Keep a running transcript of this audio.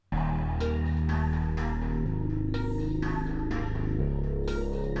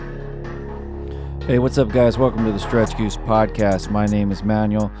Hey, what's up, guys? Welcome to the Stretch Goose Podcast. My name is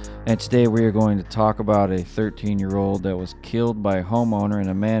Manuel, and today we are going to talk about a 13-year-old that was killed by a homeowner and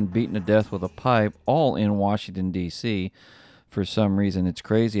a man beaten to death with a pipe, all in Washington, D.C. For some reason, it's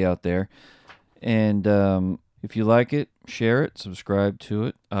crazy out there. And if you like it, share it, subscribe to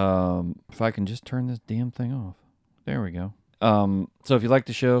it. If I can just turn this damn thing off. There we go. So if you like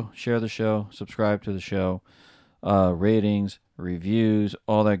the show, share the show, subscribe to the show. Ratings, reviews,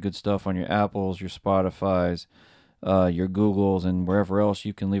 all that good stuff on your Apples, your Spotifys, your Googles, and wherever else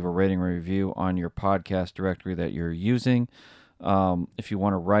you can leave a rating or review on your podcast directory that you're using. If you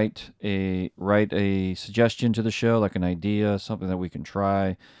want to write a suggestion to the show, like an idea, something that we can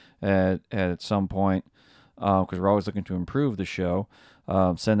try at some point, because we're always looking to improve the show,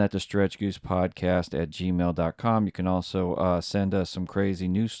 send that to stretchgoosepodcast@gmail.com. You can also send us some crazy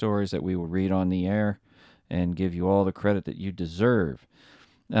news stories that we will read on the air and give you all the credit that you deserve.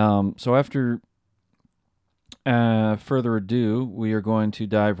 So after further ado, we are going to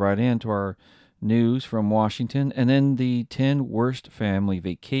dive right into our news from Washington and then the 10 worst family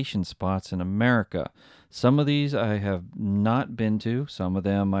vacation spots in America. Some of these I have not been to. Some of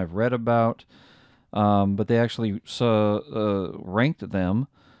them I've read about, but they actually ranked them,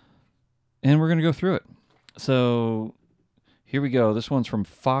 and we're going to go through it. So here we go. This one's from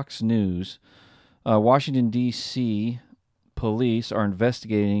Fox News. Washington, D.C. police are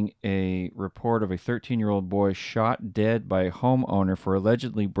investigating a report of a 13-year-old boy shot dead by a homeowner for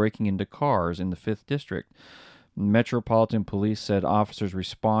allegedly breaking into cars in the 5th District. Metropolitan Police said officers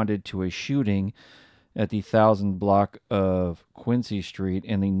responded to a shooting at the 1000 block of Quincy Street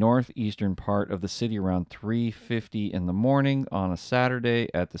in the northeastern part of the city around 3:50 in the morning on a Saturday.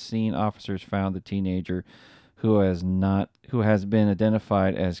 At the scene, officers found the teenager who has been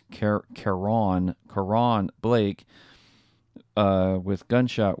identified as Caron Blake with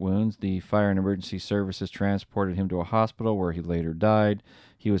gunshot wounds. The Fire and Emergency Services transported him to a hospital where he later died.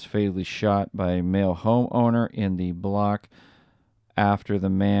 He was fatally shot by a male homeowner in the block after the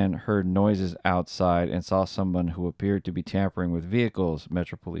man heard noises outside and saw someone who appeared to be tampering with vehicles,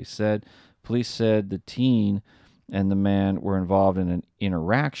 Metro Police said. Police said the teen and the man were involved in an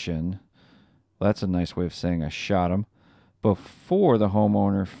interaction. Well, that's a nice way of saying I shot him. Before the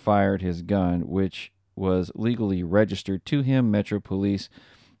homeowner fired his gun, which was legally registered to him, Metro Police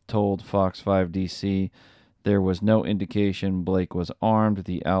told Fox 5 DC there was no indication Blake was armed.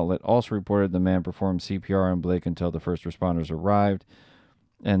 The outlet also reported the man performed CPR on Blake until the first responders arrived,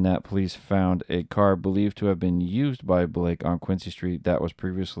 and that police found a car believed to have been used by Blake on Quincy Street that was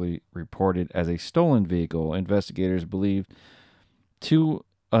previously reported as a stolen vehicle. Investigators believed two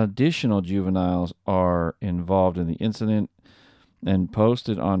additional juveniles are involved in the incident and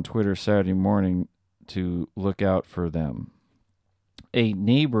posted on Twitter Saturday morning to look out for them. A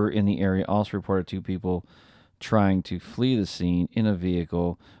neighbor in the area also reported two people trying to flee the scene in a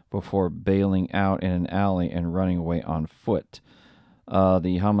vehicle before bailing out in an alley and running away on foot.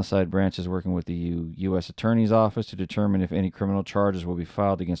 The homicide branch is working with the U.S. Attorney's Office to determine if any criminal charges will be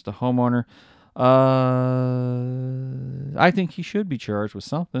filed against the homeowner. I think he should be charged with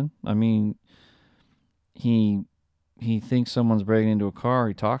something. I mean, he thinks someone's breaking into a car,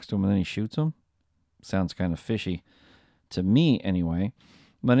 he talks to him, and then he shoots him. Sounds kind of fishy to me, anyway.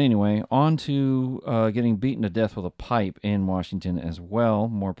 But anyway, on to getting beaten to death with a pipe in Washington as well.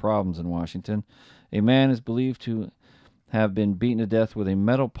 More problems in Washington. A man is believed to have been beaten to death with a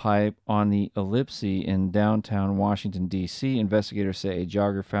metal pipe on the Ellipse in downtown Washington, D.C. Investigators say a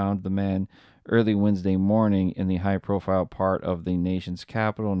jogger found the man early Wednesday morning in the high-profile part of the nation's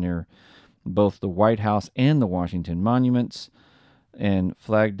capital near both the White House and the Washington monuments, and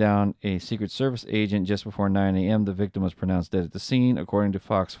flagged down a Secret Service agent just before 9 a.m. The victim was pronounced dead at the scene, according to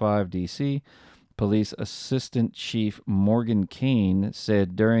Fox 5 DC. Police Assistant Chief Morgan Kane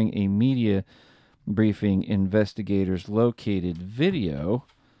said during a media briefing investigators located video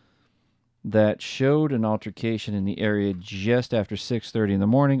that showed an altercation in the area just after 6:30 in the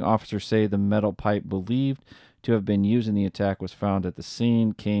morning. Officers say the metal pipe believed to have been used in the attack was found at the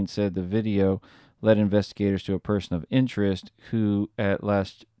scene. Kane said the video led investigators to a person of interest who, at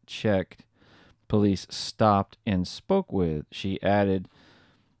last checked, police stopped and spoke with. She added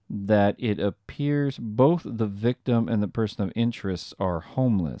that it appears both the victim and the person of interest are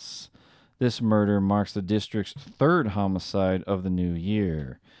homeless. This murder marks the district's third homicide of the new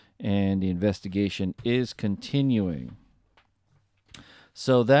year, and the investigation is continuing.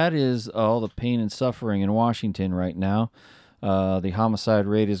 So that is all the pain and suffering in Washington right now. The homicide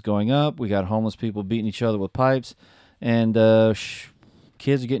rate is going up. We got homeless people beating each other with pipes, and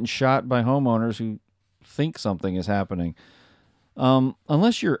kids are getting shot by homeowners who think something is happening.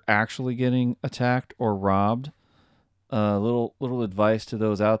 Unless you're actually getting attacked or robbed, little advice to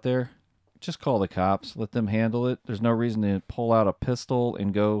those out there: just call the cops. Let them handle it. There's no reason to pull out a pistol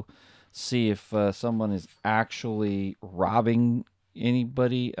and go see if someone is actually robbing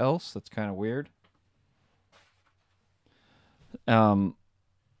anybody else. That's kind of weird. Um,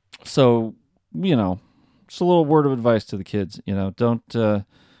 so you know, just a little word of advice to the kids. Don't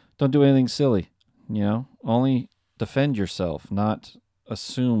do anything silly. Only defend yourself, not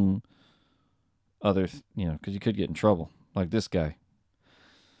assume because you could get in trouble like this guy.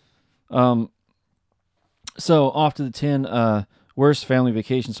 Um, so off to the 10 worst family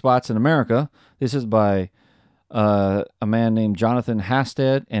vacation spots in America. This is by a man named Jonathan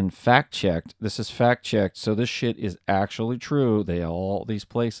Hasted and fact checked. This is fact checked, so this shit is actually true. These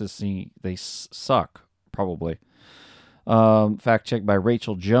places suck probably. Fact checked by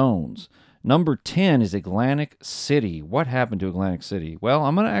Rachel Jones. Number 10 is Atlantic City. What happened to Atlantic City? Well,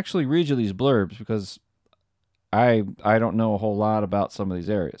 I'm going to actually read you these blurbs because I don't know a whole lot about some of these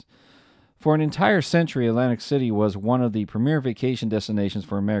areas. For an entire century, Atlantic City was one of the premier vacation destinations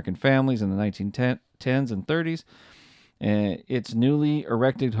for American families in the 1910s and 30s. Its newly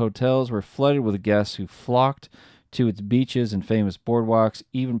erected hotels were flooded with guests who flocked to its beaches and famous boardwalks.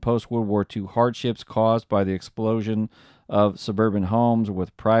 Even post-World War II hardships caused by the explosion of suburban homes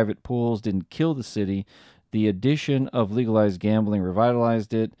with private pools didn't kill the city. The addition of legalized gambling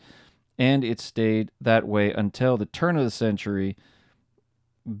revitalized it, and it stayed that way until the turn of the century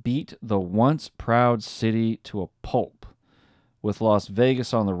beat the once proud city to a pulp. With Las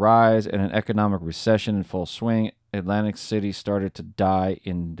Vegas on the rise and an economic recession in full swing, Atlantic City started to die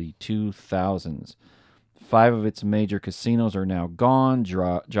in the 2000s. 5 of its major casinos are now gone,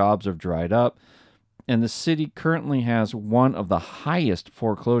 jobs have dried up, and the city currently has one of the highest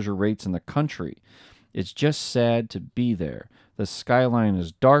foreclosure rates in the country. It's just sad to be there. The skyline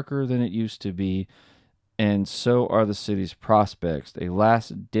is darker than it used to be, and so are the city's prospects. A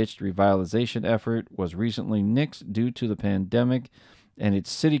last-ditch revitalization effort was recently nixed due to the pandemic, and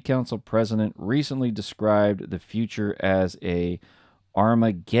its city council president recently described the future as a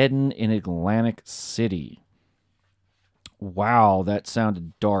Armageddon in Atlantic City. Wow, that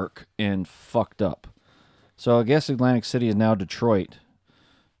sounded dark and fucked up. So I guess Atlantic City is now Detroit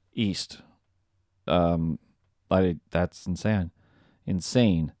East. That's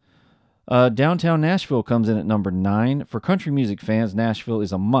insane. Downtown Nashville comes in at number 9. For country music fans, Nashville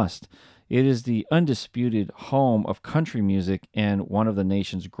is a must. It is the undisputed home of country music and one of the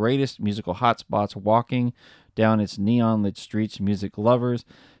nation's greatest musical hotspots. Walking down its neon-lit streets, music lovers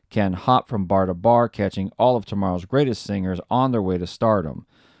can hop from bar to bar, catching all of tomorrow's greatest singers on their way to stardom.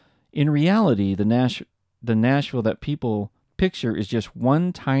 In reality, the Nashville that people picture is just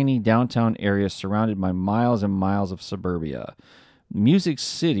one tiny downtown area surrounded by miles and miles of suburbia. Music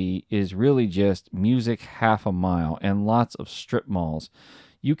City is really just music half a mile and lots of strip malls.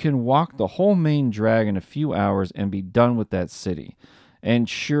 You can walk the whole main drag in a few hours and be done with that city. And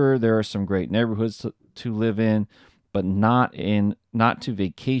sure, there are some great neighborhoods to live in, but not to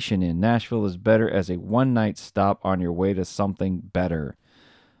vacation in. Nashville is better as a one-night stop on your way to something better.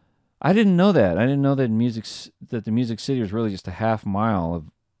 I didn't know that. I didn't know that the Music City was really just a half mile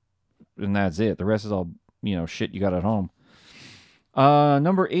and that's it. The rest is all shit you got at home.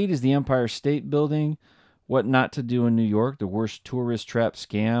 Number 8 is the Empire State Building. What not to do in New York, the worst tourist trap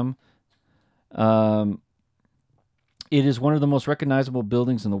scam. It is one of the most recognizable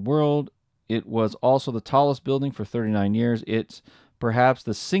buildings in the world. It was also the tallest building for 39 years. It's perhaps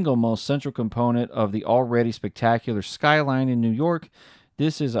the single most central component of the already spectacular skyline in New York.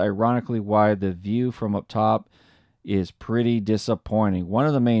 This is ironically why the view from up top is pretty disappointing. One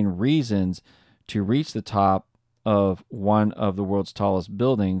of the main reasons to reach the top of one of the world's tallest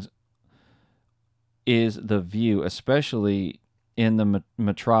buildings is the view, especially in the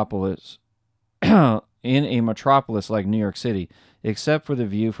metropolis, in a metropolis like New York City. Except for the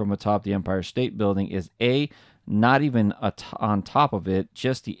view from atop the Empire State Building is not even on top of it,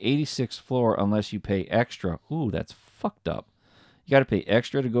 just the 86th floor unless you pay extra. Ooh, that's fucked up. You got to pay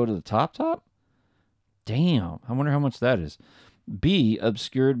extra to go to the top? Damn, I wonder how much that is. B,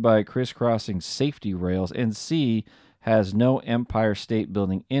 obscured by crisscrossing safety rails, and C, has no Empire State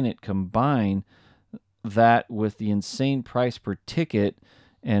Building in it. Combine that with the insane price per ticket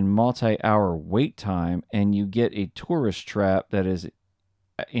and multi-hour wait time, and you get a tourist trap that is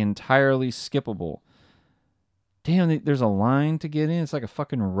entirely skippable. Damn, there's a line to get in. It's like a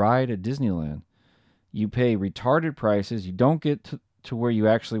fucking ride at Disneyland. You pay retarded prices, you don't get to where you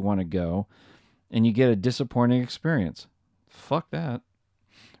actually want to go, and you get a disappointing experience. Fuck that.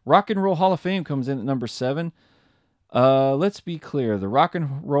 Rock and Roll Hall of Fame comes in at number 7. Let's be clear. The Rock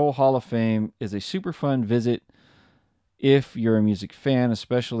and Roll Hall of Fame is a super fun visit if you're a music fan,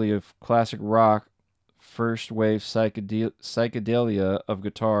 especially if classic rock, first wave psychedelia of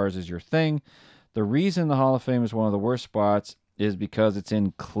guitars is your thing. The reason the Hall of Fame is one of the worst spots is because it's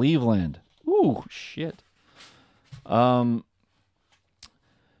in Cleveland. Ooh, shit. Cleveland,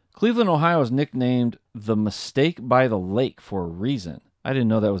 Ohio is nicknamed the Mistake by the Lake for a reason. I didn't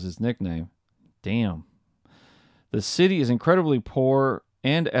know that was his nickname. Damn. The city is incredibly poor,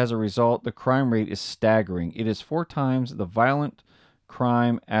 and as a result, the crime rate is staggering. It is 4 times the violent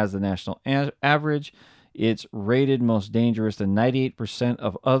crime as the national average. It's rated most dangerous than 98%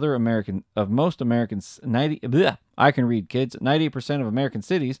 of most Americans. I can read, kids. 98% of American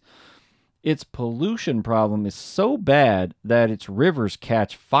cities. Its pollution problem is so bad that its rivers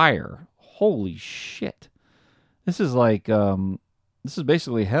catch fire. Holy shit! This is like this is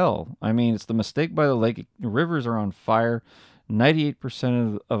basically hell. I mean, it's the Mistake by the Lake. Rivers are on fire.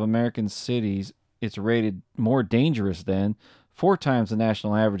 98% of American cities, it's rated more dangerous than 4 times the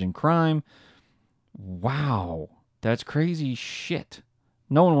national average in crime. Wow, that's crazy shit.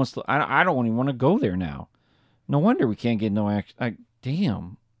 No one wants to. I don't even want to go there now. No wonder we can't get no action.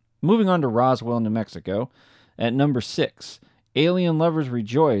 Damn. Moving on to Roswell, New Mexico. At number 6, alien lovers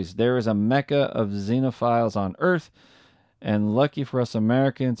rejoice. There is a mecca of xenophiles on Earth, and lucky for us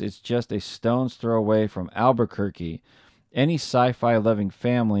Americans, it's just a stone's throw away from Albuquerque. Any sci-fi loving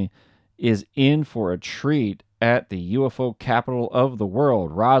family is in for a treat at the UFO capital of the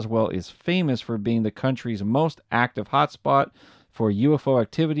world. Roswell is famous for being the country's most active hotspot for UFO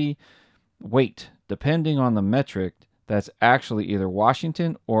activity. Wait, depending on the metric, that's actually either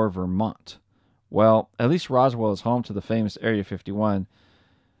Washington or Vermont. Well, at least Roswell is home to the famous Area 51.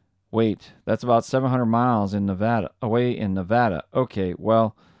 Wait, that's about 700 miles away in Nevada. Okay,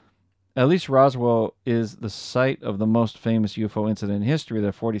 well, at least Roswell is the site of the most famous UFO incident in history,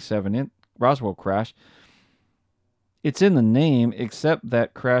 the 47 Roswell crash. It's in the name, except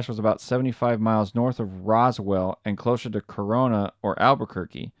that crash was about 75 miles north of Roswell and closer to Corona or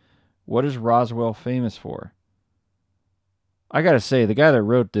Albuquerque. What is Roswell famous for? I gotta say, the guy that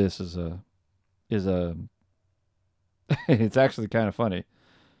wrote this is a it's actually kind of funny.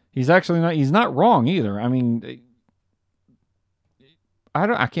 He's not wrong either. I mean,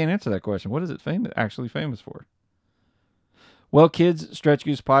 I can't answer that question. What is it actually famous for? Well, kids,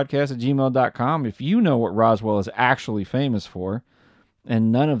 stretchgoosepodcast@gmail.com. If you know what Roswell is actually famous for, and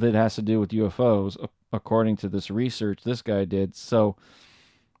none of it has to do with UFOs, according to this research this guy did, so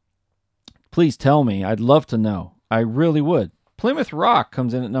please tell me. I'd love to know. I really would. Plymouth Rock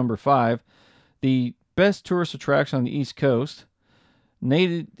comes in at number 5, the best tourist attraction on the East Coast.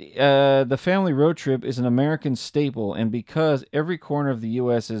 The family road trip is an American staple, and because every corner of the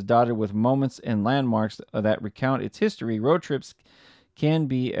U.S. is dotted with moments and landmarks that recount its history, road trips can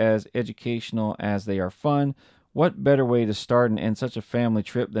be as educational as they are fun. What better way to start and end such a family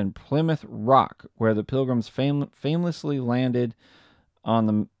trip than Plymouth Rock, where the Pilgrims famously landed on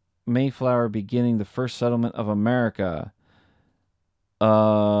the Mayflower, beginning the first settlement of America.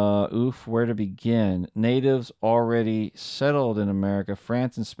 Where to begin? Natives already settled in America.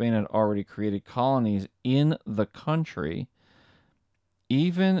 France and Spain had already created colonies in the country.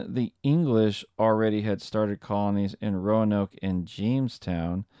 Even the English already had started colonies in Roanoke and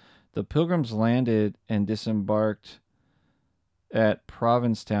Jamestown. The Pilgrims landed and disembarked at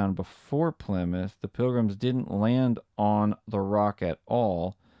Provincetown before Plymouth. The Pilgrims didn't land on the Rock at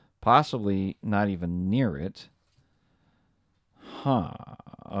all, possibly not even near it. Huh.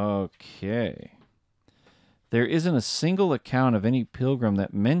 Okay. There isn't a single account of any pilgrim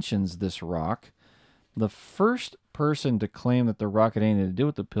that mentions this rock. The first person to claim that the rock had anything to do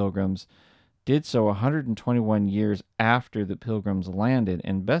with the Pilgrims did so 121 years after the Pilgrims landed.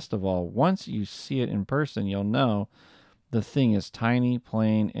 And best of all, once you see it in person, you'll know the thing is tiny,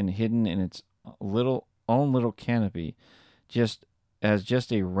 plain, and hidden in its own little canopy, just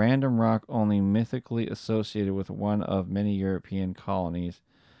a random rock only mythically associated with one of many European colonies.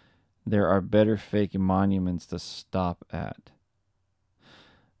 There are better fake monuments to stop at.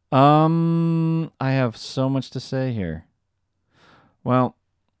 I have so much to say here. Well,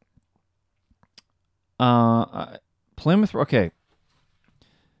 Plymouth. Okay.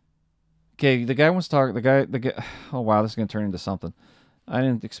 The guy wants to talk. The guy. Oh wow, this is gonna turn into something. I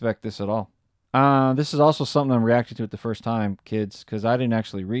didn't expect this at all. This is also something I'm reacting to it the first time, kids, because I didn't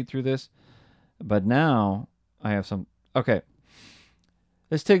actually read through this. But now I have some. Okay.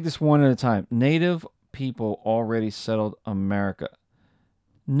 Let's take this one at a time. Native people already settled America.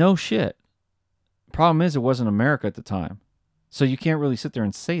 No shit. Problem is, it wasn't America at the time. So you can't really sit there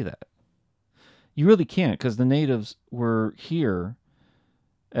and say that. You really can't, because the natives were here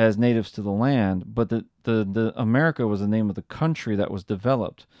as natives to the land, but the America was the name of the country that was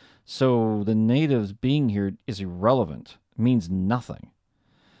developed. So the natives being here is irrelevant. It means nothing.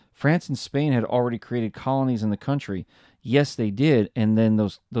 France and Spain had already created colonies in the country. Yes, they did, and then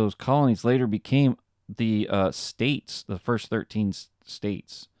those colonies later became the states, the first 13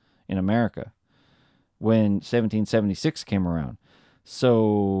 states in America when 1776 came around.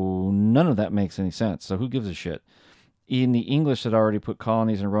 So none of that makes any sense. So who gives a shit? In the English had already put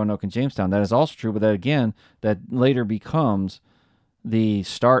colonies in Roanoke and Jamestown. That is also true, but that again, that later becomes the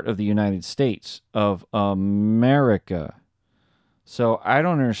start of the United States of America. So I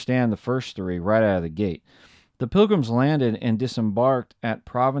don't understand the first three right out of the gate. The Pilgrims landed and disembarked at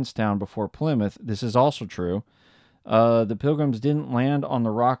Provincetown before Plymouth. This is also true. The Pilgrims didn't land on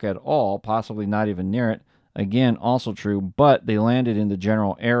the rock at all, possibly not even near it. Again, also true, but they landed in the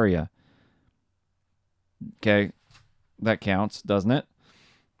general area. Okay, that counts, doesn't it?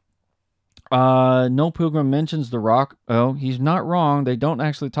 No Pilgrim mentions the rock. Oh, he's not wrong. They don't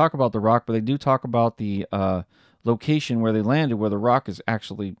actually talk about the rock, but they do talk about the location where they landed, where the rock is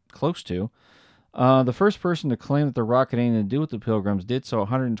actually close to. The first person to claim that the rock had anything to do with the Pilgrims did so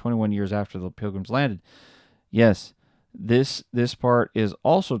 121 years after the Pilgrims landed. Yes, this part is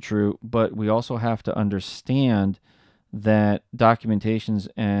also true, but we also have to understand that documentations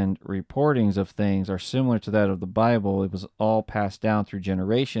and reportings of things are similar to that of the Bible. It was all passed down through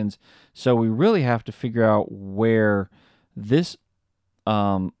generations. So we really have to figure out where this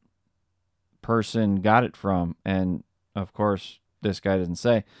person got it from. And of course, this guy doesn't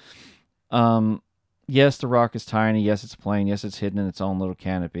say. Yes, the rock is tiny. Yes, it's plain. Yes, it's hidden in its own little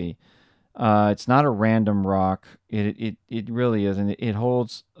canopy. It's not a random rock. It really isn't. It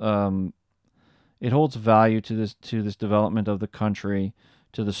holds value to this development of the country,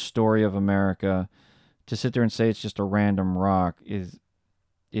 to the story of America. To sit there and say it's just a random rock is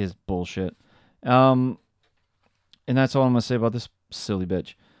bullshit. And that's all I'm gonna say about this silly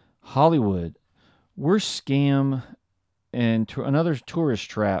bitch. Hollywood, worst scam and another tourist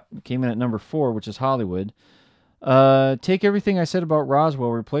trap came in at number 4, which is Hollywood. Take everything I said about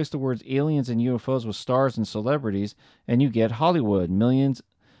Roswell, replace the words aliens and UFOs with stars and celebrities, and you get Hollywood. Millions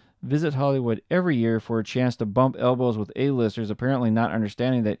visit Hollywood every year for a chance to bump elbows with A-listers, apparently not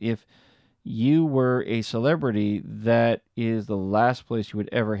understanding that if you were a celebrity, that is the last place you would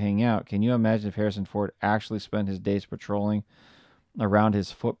ever hang out. Can you imagine if Harrison Ford actually spent his days patrolling around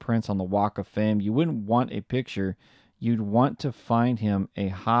his footprints on the Walk of Fame? You wouldn't want a picture. You'd want to find him a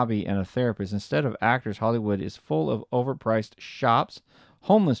hobby and a therapist. Instead of actors, Hollywood is full of overpriced shops,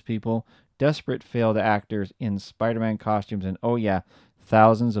 homeless people, desperate failed actors in Spider-Man costumes, and oh yeah,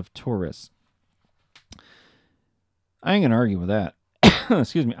 thousands of tourists. I ain't gonna argue with that.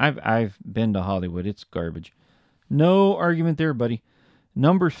 Excuse me. I've been to Hollywood. It's garbage. No argument there, buddy.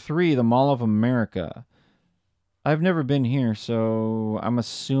 Number 3, the Mall of America. I've never been here, so I'm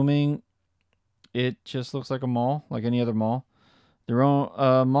assuming it just looks like a mall, like any other mall. Their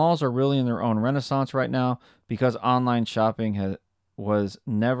own malls are really in their own renaissance right now because online shopping was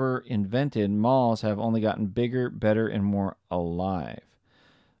never invented. Malls have only gotten bigger, better, and more alive.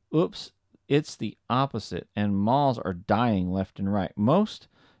 Oops, it's the opposite, and malls are dying left and right. Most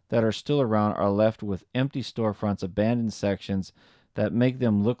that are still around are left with empty storefronts, abandoned sections that make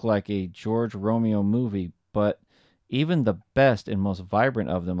them look like a George Romeo movie, but even the best and most vibrant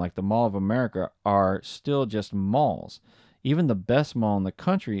of them, like the Mall of America, are still just malls. Even the best mall in the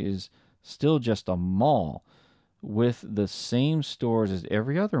country is still just a mall with the same stores as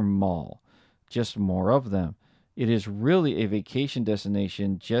every other mall, just more of them. It is really a vacation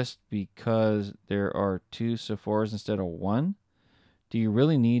destination just because there are 2 Sephoras instead of 1. Do you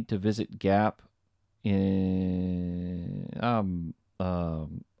really need to visit Gap? I'm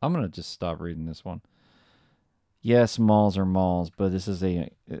gonna just stop reading this one. Yes, malls are malls, but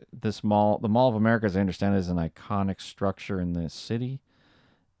this mall, the Mall of America, as I understand, is an iconic structure in the city,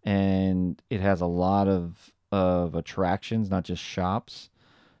 and it has a lot of attractions, not just shops.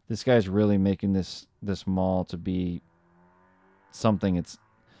 This guy's really making this mall to be something that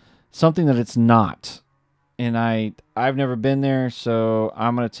it's not. And I've never been there, so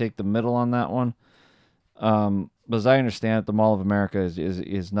I'm gonna take the middle on that one. But as I understand it, the Mall of America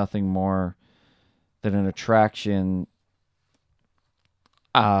is nothing more than an attraction.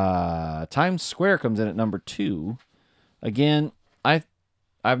 Times Square comes in at number 2. Again, I've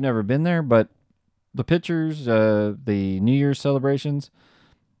never been there, but the pictures, the New Year's celebrations,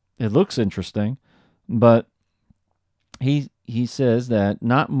 it looks interesting. But he says that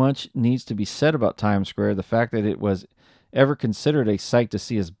not much needs to be said about Times Square. The fact that it was ever considered a sight to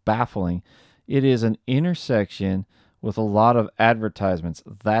see is baffling. It is an intersection with a lot of advertisements.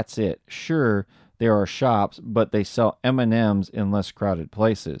 That's it. Sure, there are shops, but they sell M&Ms in less crowded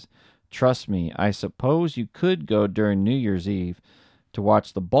places. Trust me, I suppose you could go during New Year's Eve to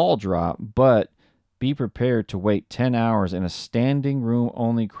watch the ball drop, but be prepared to wait 10 hours in a standing room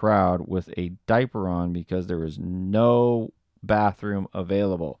only crowd with a diaper on because there is no bathroom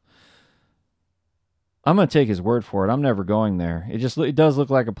available. I'm going to take his word for it. I'm never going there. It does look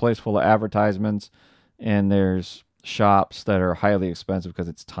like a place full of advertisements, and there's shops that are highly expensive because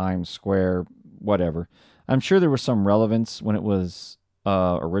it's Times Square, whatever. I'm sure there was some relevance when it was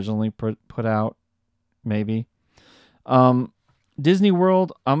originally put out, maybe. Disney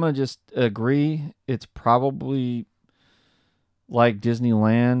World, I'm going to just agree. It's probably like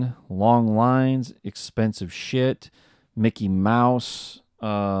Disneyland, long lines, expensive shit, Mickey Mouse.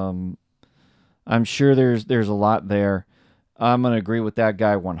 I'm sure there's a lot there. I'm going to agree with that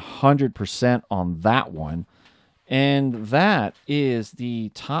guy 100% on that one. And that is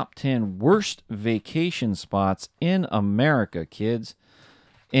the top 10 worst vacation spots in America, kids.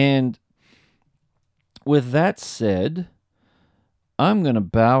 And with that said, I'm going to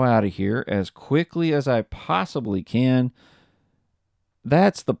bow out of here as quickly as I possibly can.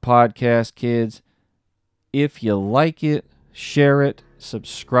 That's the podcast, kids. If you like it, share it,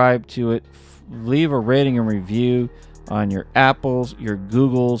 subscribe to it, leave a rating and review on your Apples, your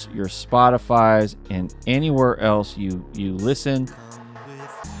Googles, your Spotifys, and anywhere else you listen.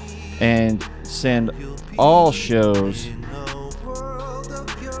 And send all shows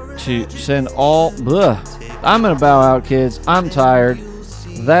to send all... I'm going to bow out, kids. I'm tired.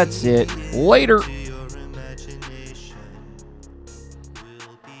 That's it. Later.